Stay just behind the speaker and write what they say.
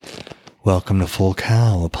Welcome to Full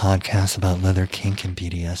Cow, a podcast about leather kink and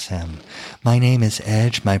BDSM. My name is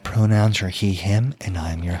Edge, my pronouns are he, him, and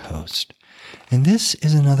I'm your host. And this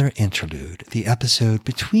is another interlude, the episode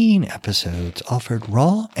between episodes offered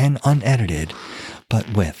raw and unedited,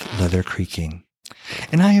 but with leather creaking.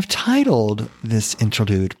 And I have titled this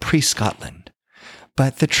interlude Pre-Scotland.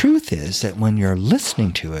 But the truth is that when you're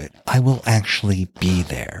listening to it, I will actually be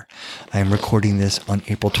there. I am recording this on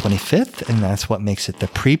April 25th, and that's what makes it the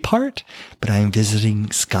pre-part, but I am visiting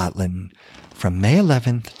Scotland from May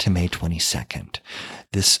 11th to May 22nd.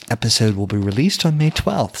 This episode will be released on May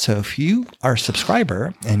 12th, so if you are a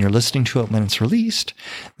subscriber and you're listening to it when it's released,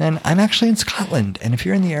 then I'm actually in Scotland, and if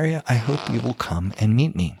you're in the area, I hope you will come and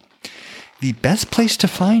meet me. The best place to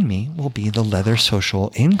find me will be the Leather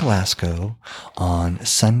Social in Glasgow on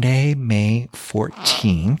Sunday, May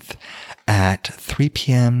 14th at 3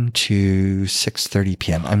 p.m. to 6:30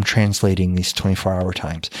 p.m. I'm translating these 24-hour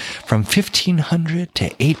times from 1500 to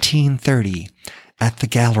 1830 at the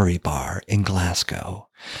Gallery Bar in Glasgow.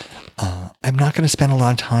 I'm not going to spend a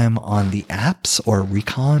lot of time on the apps or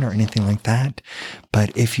recon or anything like that,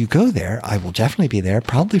 but if you go there, I will definitely be there,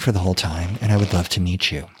 probably for the whole time, and I would love to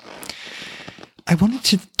meet you. I wanted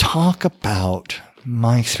to talk about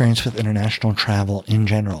my experience with international travel in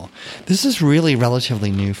general. This is really relatively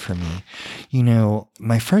new for me. You know,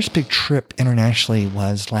 my first big trip internationally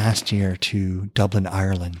was last year to Dublin,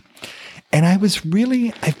 Ireland. And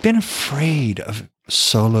I've been afraid of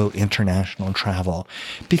solo international travel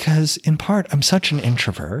because in part, I'm such an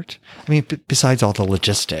introvert. I mean, besides all the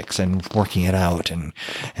logistics and working it out and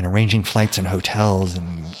arranging flights and hotels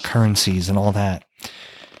and currencies and all that.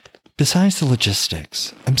 Besides the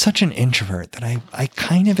logistics, I'm such an introvert that I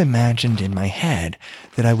kind of imagined in my head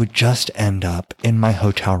that I would just end up in my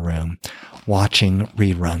hotel room watching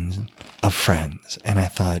reruns of Friends. And I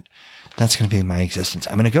thought, that's going to be my existence.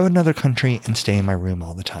 I'm going to go to another country and stay in my room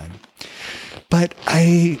all the time. But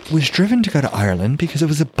I was driven to go to Ireland because it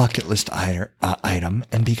was a bucket list item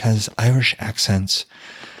and because Irish accents,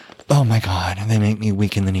 oh my God, they make me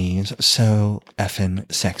weak in the knees. So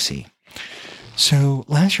effing sexy. So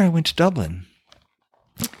last year I went to Dublin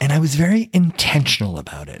and I was very intentional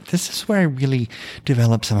about it. This is where I really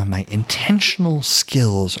developed some of my intentional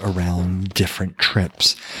skills around different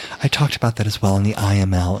trips. I talked about that as well in the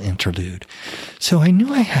IML interlude. So I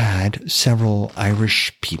knew I had several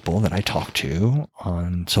Irish people that I talked to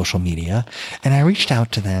on social media, and I reached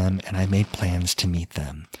out to them and I made plans to meet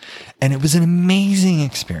them. And it was an amazing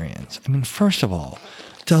experience. I mean, first of all,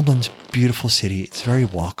 Dublin's a beautiful city. It's very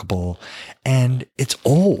walkable and it's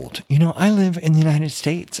old. You know, I live in the United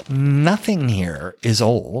States. Nothing here is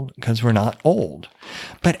old because we're not old,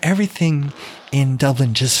 but everything in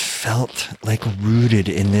Dublin just felt like rooted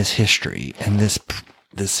in this history and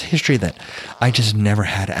this history that I just never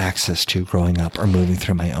had access to growing up or moving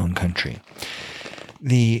through my own country.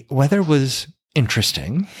 The weather was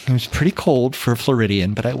interesting. It was pretty cold for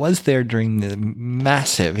Floridian, but I was there during the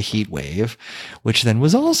massive heat wave, which then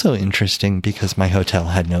was also interesting because my hotel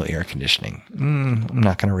had no air conditioning. I'm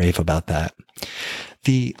not going to rave about that.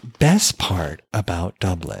 The best part about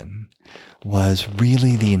Dublin was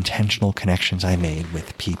really the intentional connections I made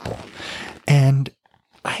with people. And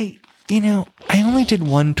I only did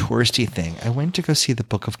one touristy thing. I went to go see the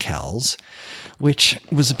Book of Kells, which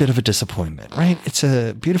was a bit of a disappointment, right? It's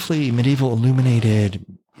a beautifully medieval illuminated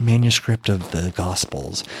manuscript of the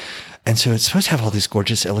Gospels. And so it's supposed to have all these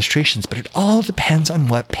gorgeous illustrations, but it all depends on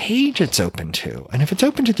what page it's open to. And if it's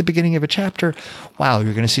open to the beginning of a chapter, wow,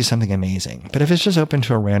 you're going to see something amazing. But if it's just open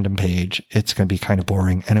to a random page, it's going to be kind of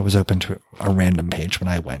boring. And it was open to a random page when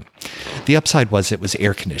I went. The upside was it was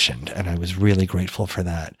air conditioned, and I was really grateful for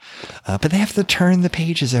that. But they have to turn the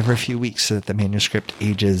pages every few weeks so that the manuscript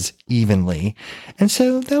ages evenly. And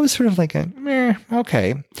so that was sort of like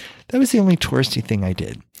okay. That was the only touristy thing I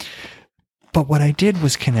did. But what I did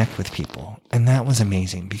was connect with people, and that was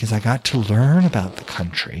amazing because I got to learn about the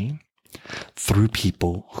country through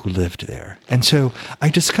people who lived there. And so I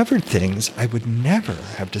discovered things I would never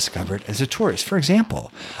have discovered as a tourist. For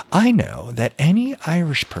example, I know that any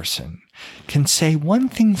Irish person can say one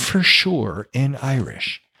thing for sure in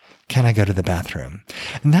Irish. Can I go to the bathroom?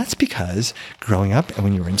 And that's because growing up and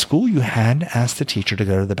when you were in school, you had to ask the teacher to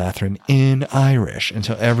go to the bathroom in Irish. And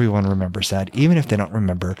so everyone remembers that, even if they don't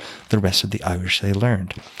remember the rest of the Irish they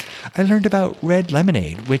learned. I learned about red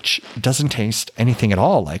lemonade, which doesn't taste anything at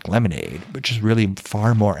all like lemonade, which is really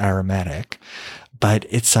far more aromatic. But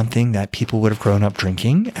it's something that people would have grown up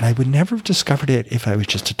drinking, and I would never have discovered it if I was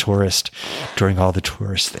just a tourist during all the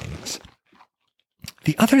tourist things.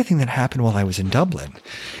 The other thing that happened while I was in Dublin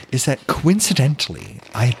is that coincidentally,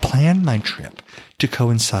 I had planned my trip to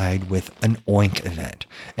coincide with an Oink event.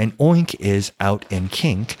 And Oink is out in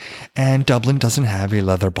Kink, and Dublin doesn't have a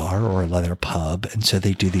leather bar or a leather pub. And so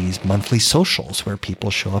they do these monthly socials where people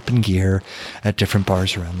show up in gear at different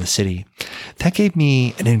bars around the city. That gave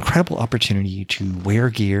me an incredible opportunity to wear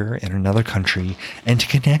gear in another country and to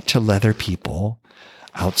connect to leather people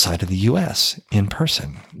outside of the US in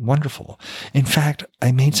person. Wonderful. In fact,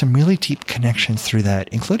 I made some really deep connections through that,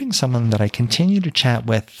 including someone that I continue to chat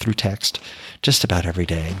with through text just about every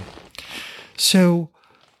day. So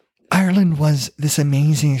Ireland was this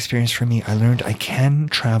amazing experience for me. I learned I can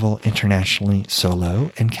travel internationally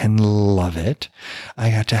solo and can love it.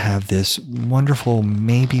 I got to have this wonderful,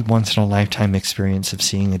 maybe once in a lifetime experience of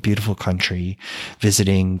seeing a beautiful country,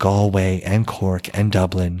 visiting Galway and Cork and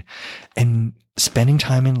Dublin, and spending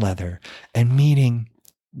time in leather and meeting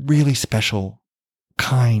really special,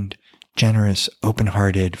 kind, generous,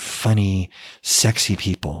 open-hearted, funny, sexy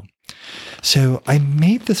people. So I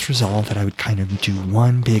made this resolve that I would kind of do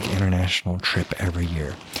one big international trip every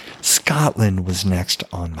year. Scotland was next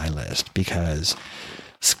on my list because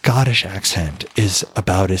Scottish accent is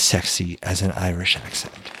about as sexy as an Irish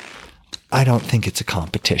accent. I don't think it's a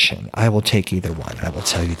competition. I will take either one. I will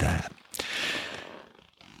tell you that.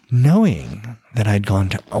 Knowing that I'd gone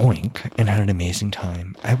to Oink and had an amazing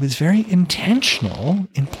time, I was very intentional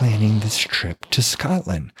in planning this trip to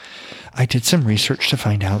Scotland. I did some research to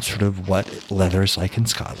find out sort of what leather is like in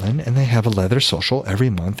Scotland, and they have a leather social every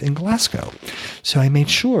month in Glasgow. So I made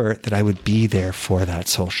sure that I would be there for that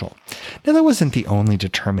social. Now, that wasn't the only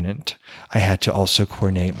determinant. I had to also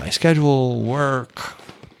coordinate my schedule, work,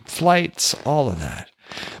 flights, all of that.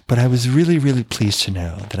 But I was really, really pleased to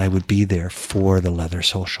know that I would be there for the leather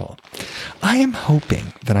social. I am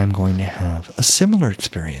hoping that I'm going to have a similar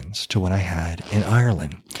experience to what I had in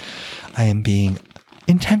Ireland. I am being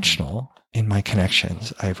intentional in my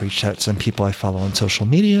connections. I've reached out to some people I follow on social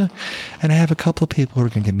media, and I have a couple of people who are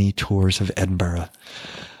going to give me tours of Edinburgh.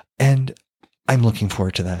 And I'm looking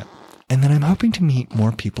forward to that. And then I'm hoping to meet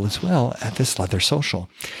more people as well at this leather social.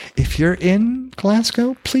 If you're in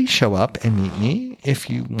Glasgow, please show up and meet me. If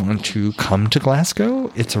you want to come to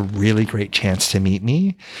Glasgow, it's a really great chance to meet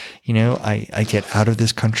me. You know, I get out of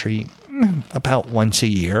this country about once a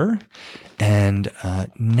year. And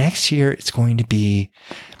next year, it's going to be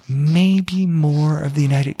maybe more of the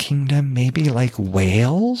United Kingdom, maybe like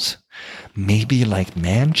Wales, maybe like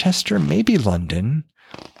Manchester, maybe London,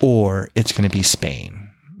 or it's going to be Spain.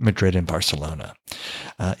 Madrid and Barcelona.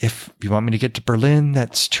 If you want me to get to Berlin,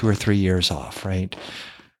 that's 2 or 3 years off, right?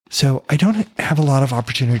 So I don't have a lot of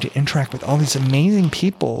opportunity to interact with all these amazing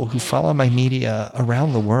people who follow my media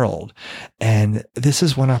around the world. And this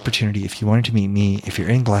is one opportunity. If you wanted to meet me, if you're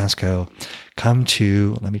in Glasgow, come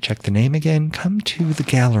to, let me check the name again, come to the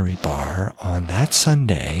Gallery Bar on that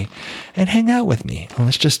Sunday and hang out with me. And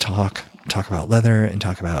let's just talk about leather and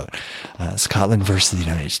talk about Scotland versus the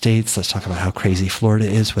United States. Let's talk about how crazy Florida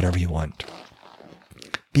is, whatever you want.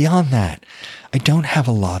 Beyond that, I don't have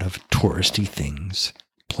a lot of touristy things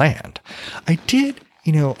planned. I did,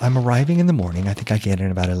 I'm arriving in the morning. I think I get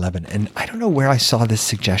in about 11. And I don't know where I saw this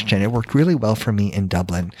suggestion. It worked really well for me in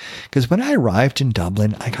Dublin. Because when I arrived in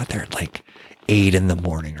Dublin, I got there at like 8 in the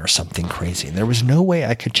morning or something crazy. And there was no way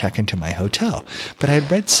I could check into my hotel. But I had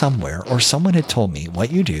read somewhere, or someone had told me,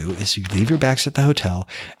 what you do is you leave your bags at the hotel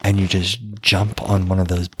and you just jump on one of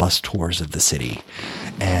those bus tours of the city.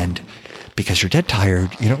 And because you're dead tired,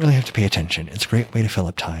 you don't really have to pay attention. It's a great way to fill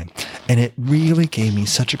up time. And it really gave me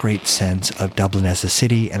such a great sense of Dublin as a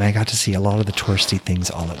city, and I got to see a lot of the touristy things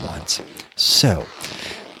all at once. So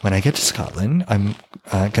when I get to Scotland, I'm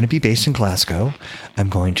going to be based in Glasgow. I'm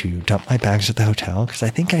going to dump my bags at the hotel because I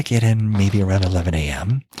think I get in maybe around 11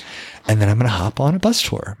 a.m. And then I'm going to hop on a bus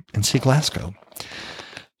tour and see Glasgow.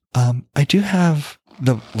 I do have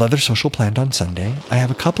the leather social planned on Sunday. I have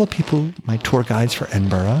a couple of people, my tour guides for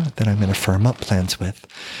Edinburgh, that I'm going to firm up plans with.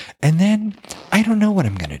 And then I don't know what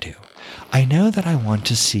I'm going to do. I know that I want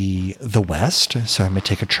to see the West, so I'm going to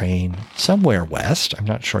take a train somewhere west. I'm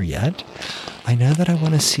not sure yet. I know that I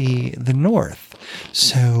want to see the North.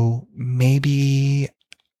 So maybe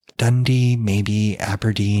Dundee, maybe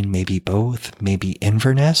Aberdeen, maybe both, maybe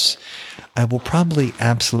Inverness. I will probably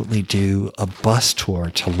absolutely do a bus tour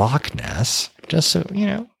to Loch Ness, just so,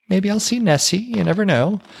 maybe I'll see Nessie. You never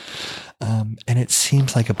know. And it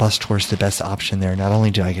seems like a bus tour is the best option there. Not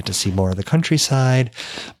only do I get to see more of the countryside,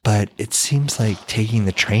 but it seems like taking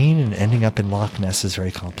the train and ending up in Loch Ness is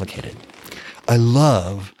very complicated. I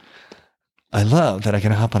love I love that I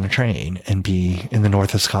can hop on a train and be in the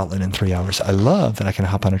north of Scotland in 3 hours. I love that I can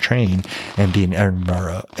hop on a train and be in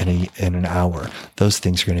Edinburgh in an hour. Those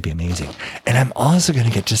things are going to be amazing. And I'm also going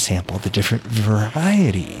to get to sample the different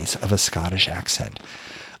varieties of a Scottish accent.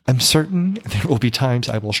 I'm certain there will be times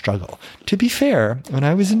I will struggle. To be fair, when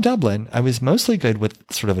I was in Dublin, I was mostly good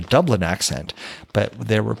with sort of a Dublin accent, but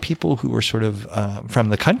there were people who were sort of from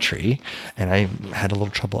the country, and I had a little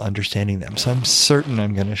trouble understanding them. So I'm certain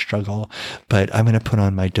I'm going to struggle, but I'm going to put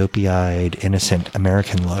on my dopey-eyed, innocent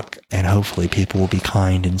American look, and hopefully people will be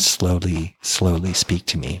kind and slowly speak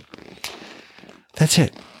to me. That's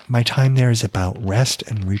it. My time there is about rest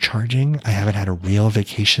and recharging. I haven't had a real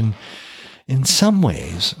vacation in some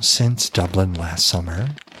ways since Dublin last summer.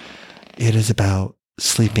 It is about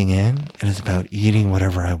sleeping in. It is about eating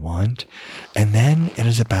whatever I want. And then it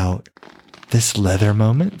is about this leather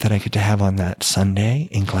moment that I get to have on that Sunday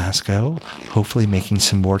in Glasgow, hopefully making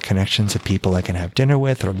some more connections of people I can have dinner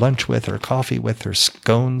with or lunch with or coffee with or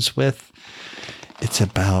scones with. It's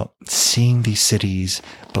about seeing these cities,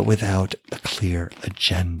 but without a clear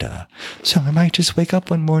agenda. So I might just wake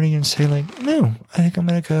up one morning and say like, no, I think I'm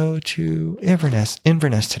going to go to Inverness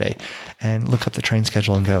today and look up the train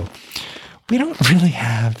schedule and go. We don't really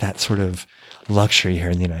have that sort of luxury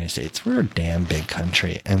here in the United States. We're a damn big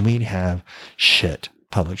country and we have shit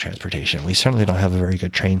public transportation. We certainly don't have a very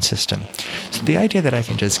good train system. So the idea that I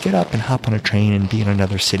can just get up and hop on a train and be in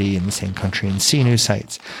another city in the same country and see new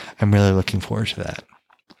sights, I'm really looking forward to that.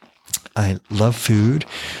 I love food,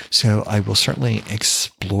 so I will certainly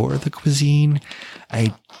explore the cuisine.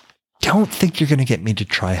 I don't think you're going to get me to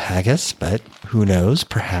try haggis, but who knows,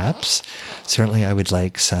 perhaps. Certainly I would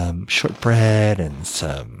like some shortbread and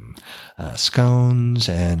some scones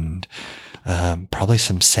and probably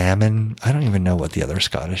some salmon. I don't even know what the other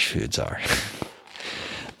Scottish foods are.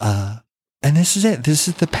 And this is it. This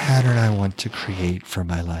is the pattern I want to create for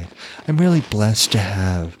my life. I'm really blessed to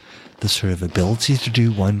have the sort of ability to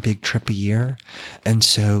do one big trip a year. And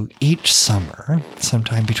so each summer,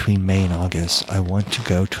 sometime between May and August, I want to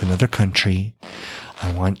go to another country.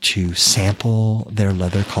 I want to sample their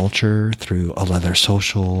leather culture through a leather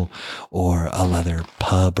social or a leather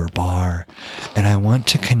pub or bar. And I want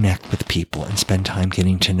to connect with people and spend time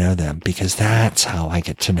getting to know them, because that's how I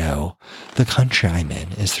get to know the country I'm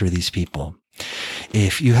in, is through these people.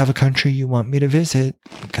 If you have a country you want me to visit,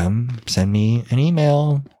 come send me an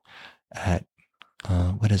email at,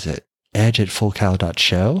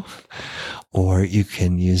 edge@fullcow.show, or you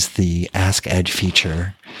can use the Ask Edge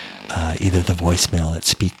feature, either the voicemail at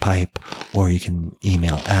SpeakPipe, or you can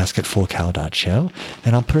email ask@fullcow.show,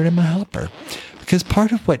 and I'll put it in my hopper. Because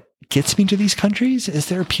part of what gets me to these countries is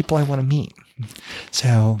there are people I want to meet.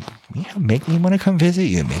 So, make me want to come visit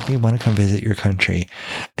you, make me want to come visit your country,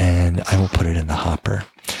 and I will put it in the hopper.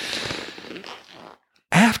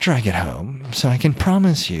 After I get home, so I can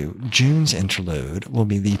promise you, June's interlude will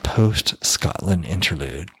be the post-Scotland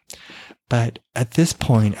interlude. But at this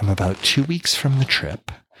point, I'm about 2 weeks from the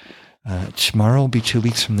trip. Tomorrow will be 2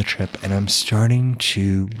 weeks from the trip, and I'm starting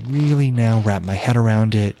to really now wrap my head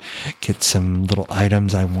around it, get some little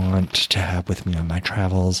items I want to have with me on my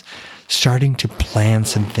travels, starting to plan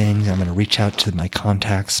some things. I'm going to reach out to my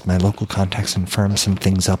contacts, my local contacts, and firm some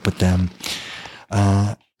things up with them.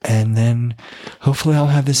 And then hopefully I'll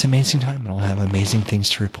have this amazing time and I'll have amazing things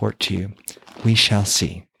to report to you. We shall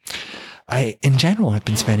see. In general, I've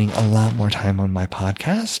been spending a lot more time on my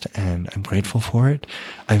podcast, and I'm grateful for it.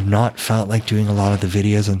 I've not felt like doing a lot of the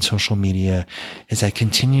videos on social media as I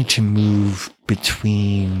continue to move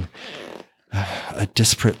between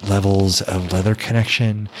disparate levels of leather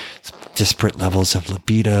connection, disparate levels of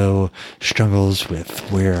libido, struggles with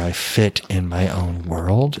where I fit in my own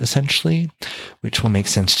world, essentially, which will make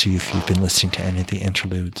sense to you if you've been listening to any of the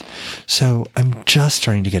interludes. So I'm just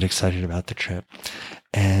starting to get excited about the trip,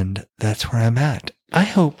 and that's where I'm at. I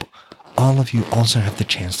hope all of you also have the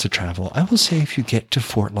chance to travel. I will say, if you get to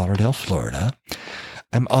Fort Lauderdale, Florida,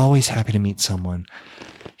 I'm always happy to meet someone.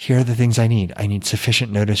 Here are the things I need. I need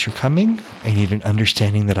sufficient notice you're coming. I need an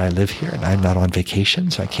understanding that I live here and I'm not on vacation,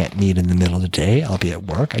 so I can't meet in the middle of the day. I'll be at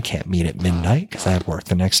work. I can't meet at midnight because I have work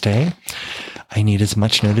the next day. I need as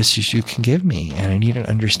much notice as you can give me. And I need an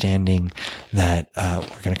understanding that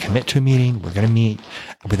we're going to commit to a meeting. We're going to meet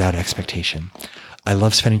without expectation. I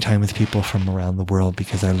love spending time with people from around the world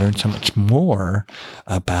because I learn so much more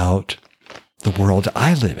about the world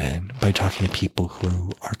I live in by talking to people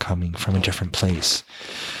who are coming from a different place.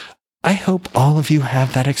 I hope all of you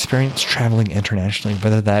have that experience traveling internationally,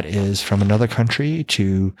 whether that is from another country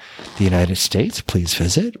to the United States. Please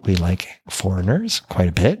visit. We like foreigners quite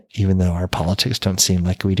a bit, even though our politics don't seem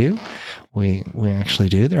like we do. We actually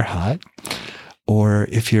do. They're hot. or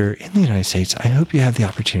if you're in the United States, I hope you have the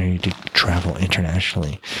opportunity to travel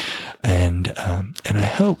internationally. And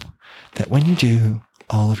I hope that when you do,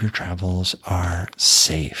 all of your travels are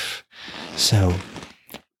safe. So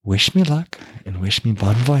wish me luck and wish me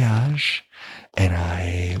bon voyage. And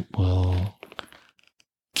I will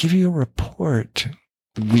give you a report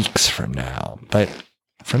weeks from now. But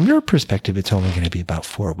from your perspective, it's only going to be about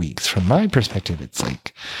 4 weeks. From my perspective, it's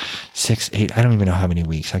like 6, 8. I don't even know how many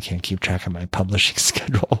weeks. I can't keep track of my publishing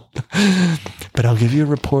schedule. But I'll give you a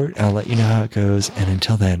report. I'll let you know how it goes. And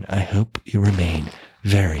until then, I hope you remain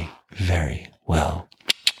very, very well.